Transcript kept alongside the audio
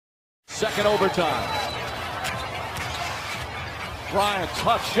second overtime. Bryant,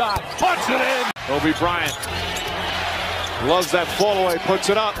 tough shot, puts it in. Kobe Bryant loves that fall away, puts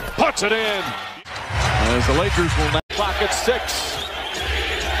it up, puts it in. As the Lakers will now clock at 6.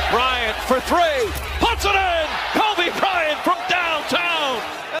 Bryant for 3, puts it in. Kobe Bryant from downtown.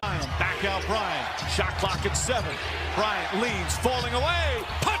 Back out Bryant, shot clock at 7. Bryant leads, falling away,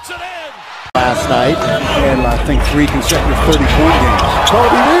 puts it in. Last night, and I think 3 consecutive 30-point games.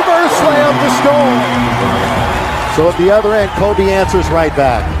 Kobe reverse slam to score. So at the other end, Kobe answers right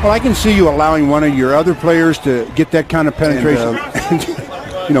back. Well, I can see you allowing one of your other players to get that kind of penetration.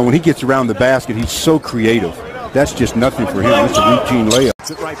 You know, when he gets around the basket, he's so creative. That's just nothing for him. It's a routine layup.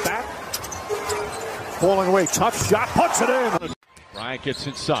 Puts it right back. Falling away, tough shot, puts it in. Bryant gets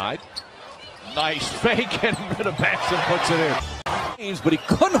inside. Nice fake, and Benson puts it in. But he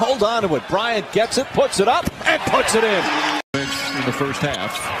couldn't hold on to it. Bryant gets it, puts it up, and puts it in. In the first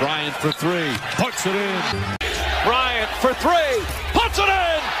half, Bryant for 3, puts it in. Bryant for 3, puts it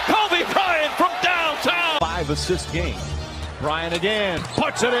in. Kobe Bryant from downtown. 5-assist game. Bryant again,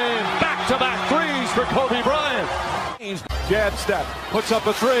 puts it in. Back-to-back threes for Kobe Bryant. Jab step, puts up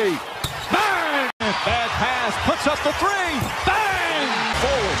a 3. Bang! Bad pass, puts up the 3. Bang!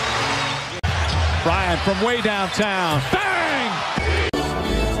 Forward. Bryant from way downtown. Bang!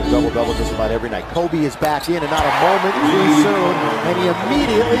 Double-double just about every night. Kobe is back in and not a moment too soon, and he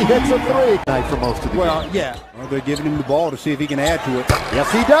immediately hits a 3. Night for most of the game. Yeah. Well, they're giving him the ball to see if he can add to it.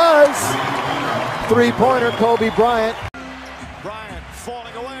 Yes, he does. 3-pointer, Kobe Bryant. Bryant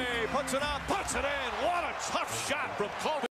falling away, puts it up, puts it in. What a tough shot from Kobe.